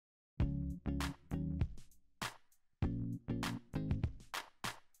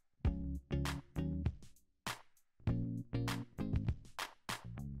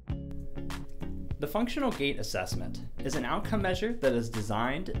The Functional Gait Assessment is an outcome measure that is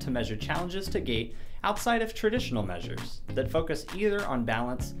designed to measure challenges to gait outside of traditional measures that focus either on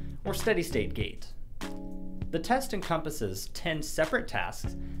balance or steady-state gait. The test encompasses 10 separate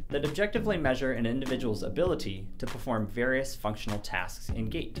tasks that objectively measure an individual's ability to perform various functional tasks in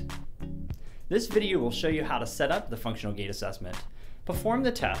gait. This video will show you how to set up the Functional Gait Assessment, perform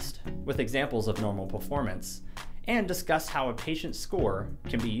the test with examples of normal performance, and discuss how a patient's score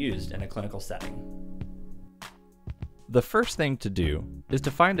can be used in a clinical setting. The first thing to do is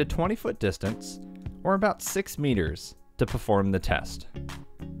to find a 20-foot distance, or about 6 meters, to perform the test.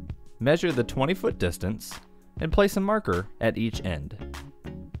 Measure the 20-foot distance and place a marker at each end.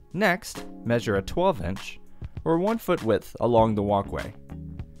 Next, measure a 12-inch or 1-foot width along the walkway.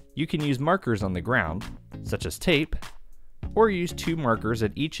 You can use markers on the ground, such as tape, or use 2 markers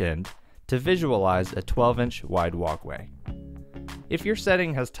at each end to visualize a 12-inch wide walkway. If your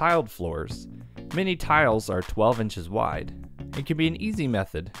setting has tiled floors, many tiles are 12 inches wide and can be an easy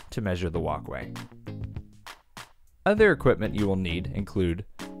method to measure the walkway. Other equipment you will need include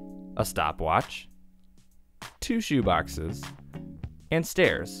a stopwatch, 2 shoe boxes, and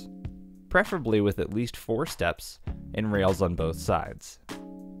stairs, preferably with at least 4 steps and rails on both sides.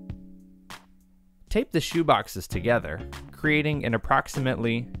 Tape the shoe boxes together, creating an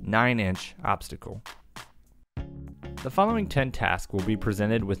approximately 9-inch obstacle. The following 10 tasks will be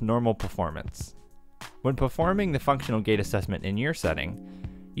presented with normal performance. When performing the Functional Gait Assessment in your setting,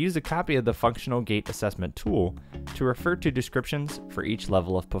 use a copy of the Functional Gait Assessment tool to refer to descriptions for each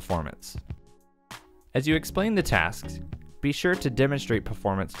level of performance. As you explain the tasks, be sure to demonstrate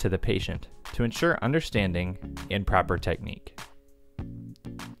performance to the patient to ensure understanding and proper technique.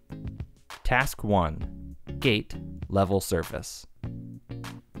 Task 1. Gait Level Surface.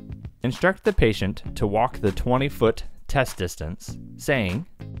 Instruct the patient to walk the 20-foot test distance, saying,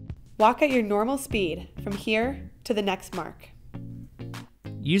 "Walk at your normal speed from here to the next mark."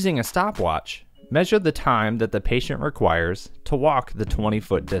 Using a stopwatch, measure the time that the patient requires to walk the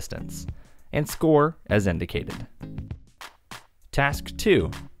 20-foot distance, and score as indicated. Task 2.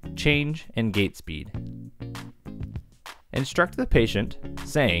 Change in gait speed. Instruct the patient,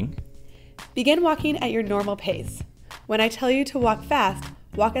 saying, Begin walking at your normal pace. When I tell you to walk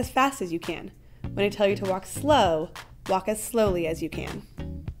as fast as you can. When I tell you to walk as slowly as you can.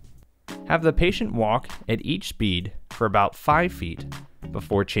 Have the patient walk at each speed for about 5 feet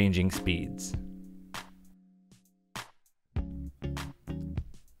before changing speeds.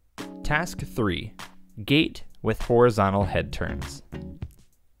 Task 3. Gait with horizontal head turns.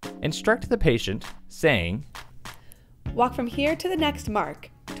 Instruct the patient, saying, Walk from here to the next mark,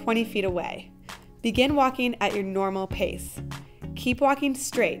 20 feet away. Begin walking at your normal pace. Keep walking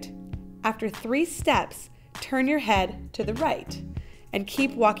straight. After 3 steps, turn your head to the right and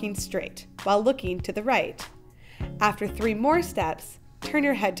keep walking straight while looking to the right. After 3 more steps, turn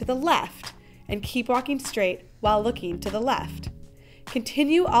your head to the left and keep walking straight while looking to the left.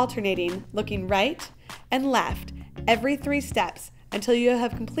 Continue alternating looking right and left every 3 steps until you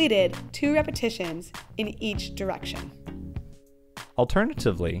have completed 2 repetitions in each direction.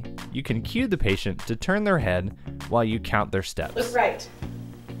 Alternatively, you can cue the patient to turn their head while you count their steps. Look right,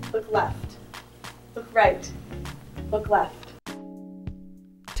 look left, look right, look left.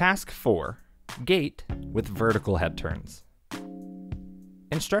 Task 4. Gait with vertical head turns.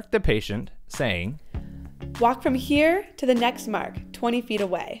 Instruct the patient, saying, Walk from here to the next mark, 20 feet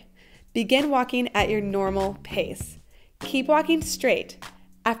away. Begin walking at your normal pace. Keep walking straight.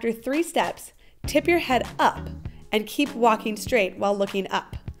 After 3 steps, tip your head up and keep walking straight while looking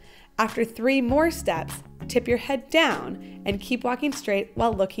up. After 3 more steps, tip your head down and keep walking straight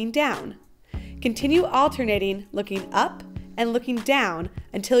while looking down. Continue alternating looking up and looking down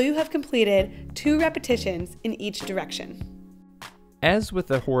until you have completed 2 repetitions in each direction. As with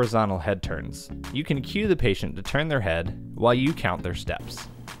the horizontal head turns, you can cue the patient to turn their head while you count their steps.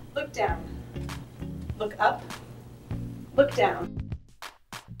 Look down, look up, look down.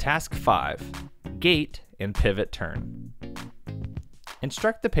 Task 5. Gait and pivot turn.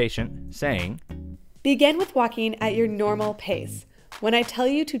 Instruct the patient, saying, Begin with walking at your normal pace. When I tell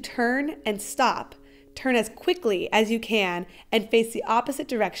you to turn and stop, turn as quickly as you can and face the opposite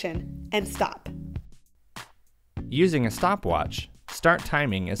direction and stop. Using a stopwatch, start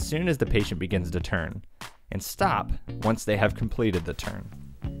timing as soon as the patient begins to turn, and stop once they have completed the turn.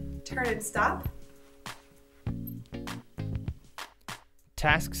 Turn and stop.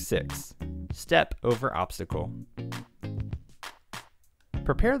 Task 6. Step over obstacle.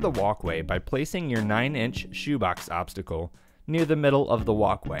 Prepare the walkway by placing your 9-inch shoebox obstacle near the middle of the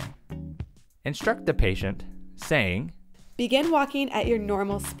walkway. Instruct the patient, saying, Begin walking at your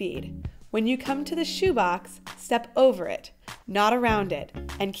normal speed. When you come to the shoebox, step over it, not around it,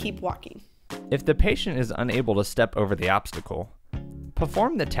 and keep walking. If the patient is unable to step over the obstacle,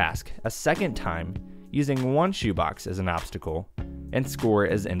 perform the task a second time using one shoebox as an obstacle and score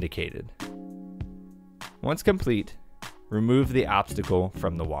as indicated. Once complete, remove the obstacle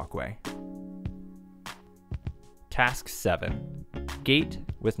from the walkway. Task 7. Gait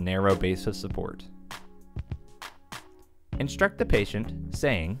with narrow base of support. Instruct the patient,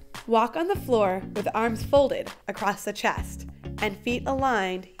 saying, Walk on the floor with arms folded across the chest and feet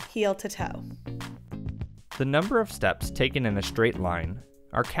aligned heel to toe. The number of steps taken in a straight line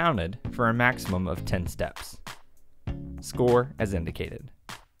are counted for a maximum of 10 steps. Score as indicated.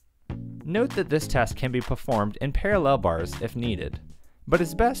 Note that this test can be performed in parallel bars if needed, but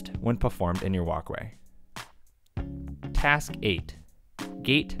is best when performed in your walkway. Task 8.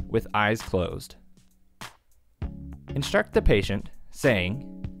 Gait with eyes closed. Instruct the patient, saying,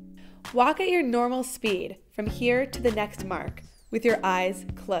 Walk at your normal speed from here to the next mark with your eyes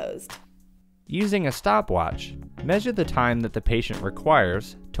closed. Using a stopwatch, measure the time that the patient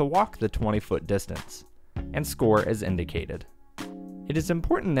requires to walk the 20-foot distance, and score as indicated. It is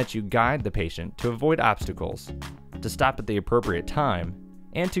important that you guide the patient to avoid obstacles, to stop at the appropriate time,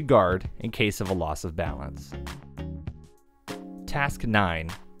 and to guard in case of a loss of balance. Task 9.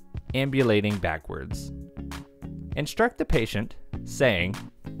 Ambulating backwards. Instruct the patient, saying,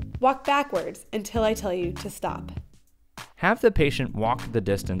 Walk backwards until I tell you to stop. Have the patient walk the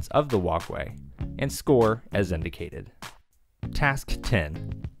distance of the walkway and score as indicated. Task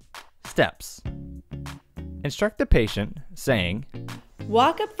 10. Steps. Instruct the patient, saying,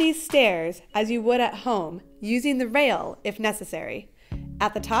 Walk up these stairs as you would at home, using the rail if necessary.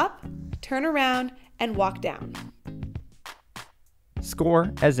 At the top, turn around and walk down.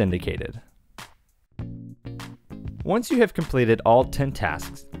 Score as indicated. Once you have completed all 10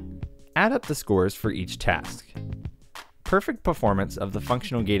 tasks, add up the scores for each task. Perfect performance of the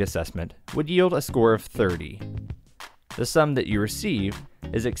Functional Gait Assessment would yield a score of 30. The sum that you receive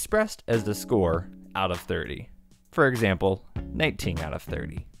is expressed as the score out of 30. For example, 19 out of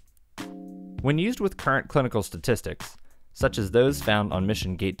 30. When used with current clinical statistics, such as those found on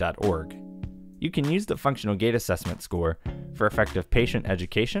missiongait.org, you can use the Functional Gait Assessment score for effective patient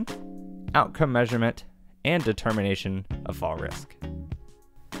education, outcome measurement, and determination of fall risk.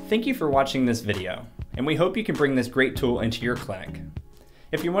 Thank you for watching this video, and we hope you can bring this great tool into your clinic.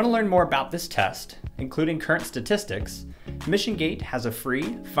 If you want to learn more about this test, including current statistics, Mission Gait has a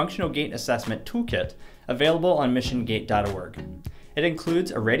free Functional Gait Assessment Toolkit available on missiongait.org. It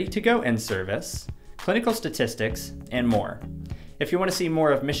includes a ready-to-go in-service, clinical statistics, and more. If you want to see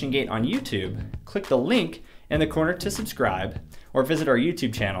more of Mission Gait on YouTube, click the link in the corner to subscribe, or visit our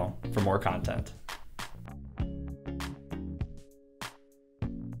YouTube channel for more content.